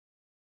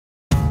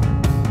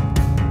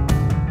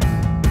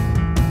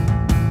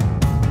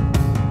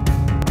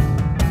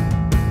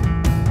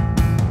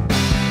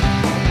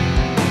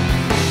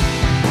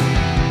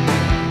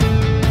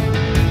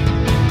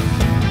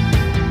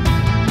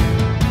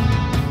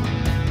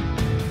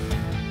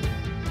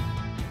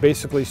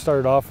basically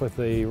started off with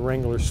a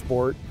Wrangler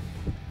Sport,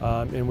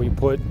 and we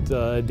put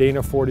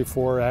Dana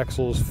 44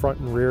 axles front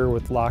and rear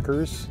with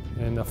lockers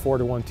and a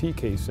 4-to-1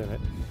 T-case in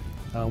it.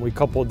 We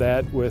coupled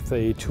that with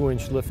a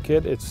 2-inch lift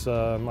kit. It's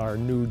our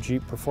new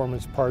Jeep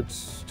Performance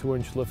Parts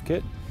 2-inch lift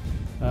kit.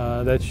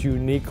 That's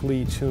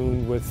uniquely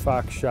tuned with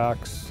Fox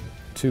shocks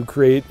to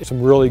create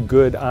some really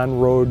good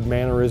on-road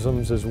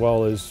mannerisms as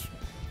well as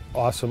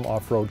awesome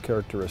off-road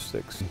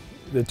characteristics.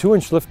 The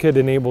 2-inch lift kit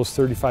enables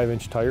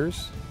 35-inch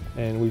tires,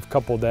 and we've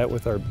coupled that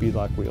with our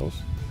Beadlock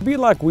wheels.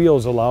 Beadlock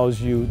wheels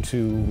allows you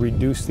to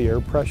reduce the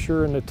air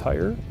pressure in the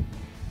tire.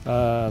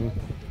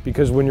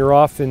 Because when you're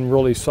off in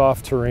really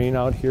soft terrain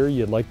out here,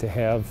 you'd like to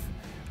have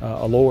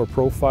a lower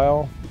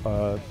profile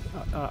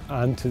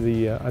onto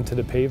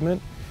the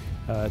pavement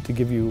to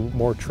give you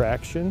more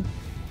traction.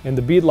 And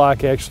the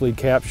Beadlock actually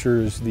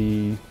captures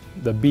the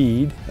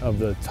bead of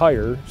the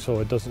tire so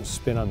it doesn't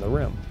spin on the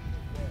rim.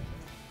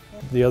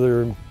 The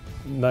other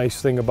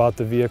nice thing about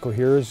the vehicle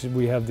here is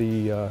we have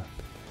the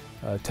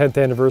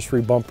 10th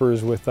anniversary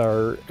bumpers with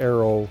our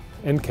Aero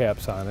end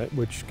caps on it,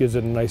 which gives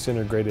it a nice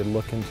integrated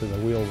look into the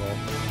wheel well.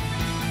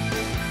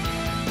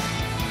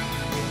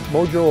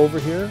 Mojo over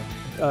here.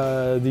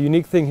 The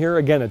unique thing here,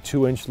 again, a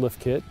 2-inch lift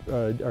kit.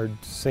 Our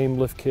same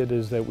lift kit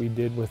as that we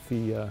did with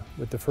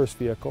the first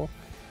vehicle.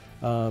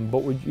 But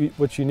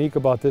what's unique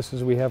about this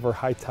is we have our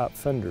high top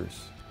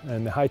fenders,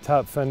 and the high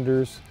top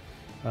fenders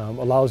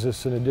allows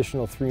us an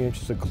additional 3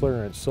 inches of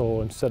clearance.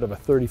 So instead of a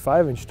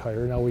 35-inch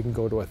tire, now we can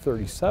go to a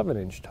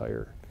 37-inch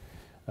tire,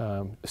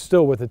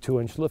 still with a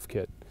 2-inch lift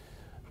kit.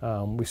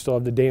 We still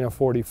have the Dana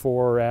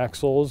 44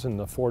 axles and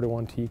the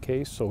 4-to-1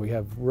 T-case, so we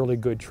have really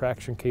good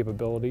traction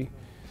capability.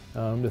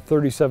 The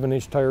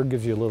 37-inch tire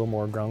gives you a little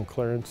more ground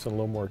clearance and a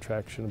little more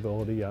traction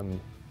ability in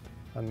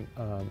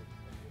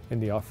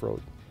the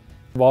off-road.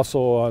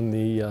 Also on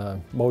the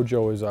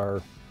Mojo is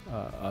our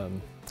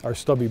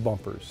stubby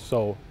bumpers.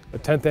 So a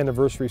 10th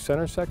anniversary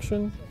center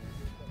section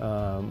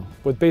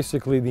with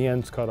basically the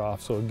ends cut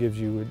off, so it gives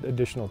you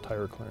additional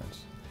tire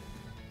clearance.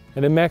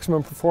 And then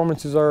Maximum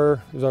Performance is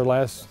our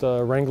last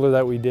Wrangler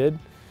that we did.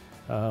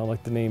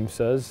 Like the name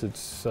says,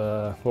 it's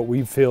what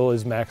we feel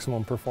is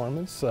maximum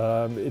performance.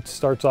 It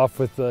starts off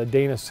with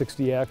Dana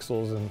 60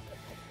 axles, and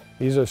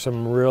these are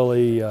some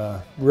really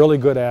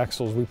good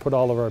axles. We put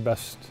all of our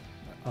best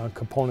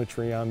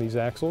componentry on these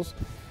axles.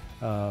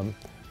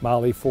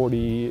 Molle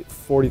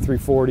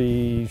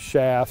 4340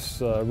 shafts,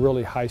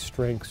 really high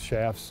strength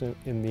shafts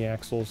in the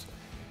axles.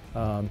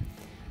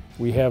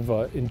 We have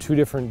in 2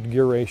 different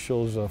gear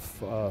ratios of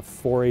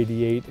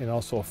 488 and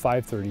also a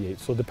 538.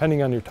 So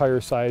depending on your tire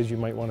size, you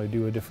might want to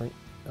do a different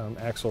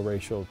axle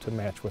ratio to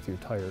match with your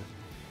tire.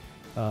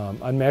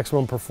 On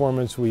Maximum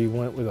Performance, we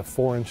went with a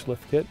 4-inch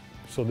lift kit.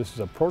 So this is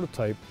a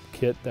prototype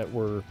kit that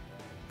we're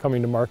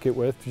coming to market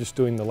with, just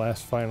doing the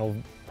last final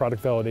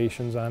product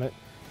validations on it.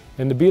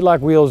 And the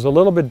Beadlock wheel is a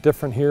little bit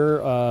different here,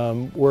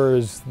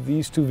 whereas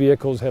these 2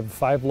 vehicles have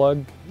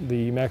 5-lug,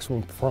 the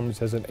Maximum Performance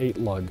has an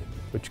 8-lug,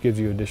 which gives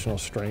you additional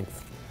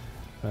strength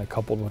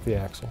coupled with the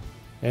axle.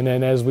 And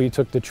then as we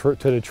took to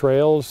the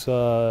trails,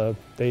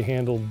 they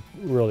handled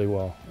really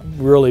well.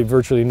 Really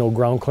virtually no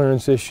ground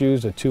clearance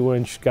issues. A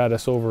 2-inch got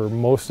us over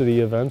most of the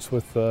events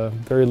with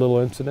very little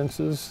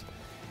incidences.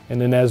 And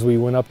then as we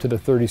went up to the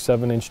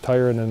 37-inch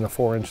tire and then the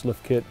 4-inch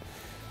lift kit,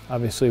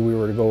 obviously we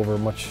were to go over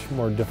much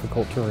more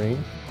difficult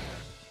terrain.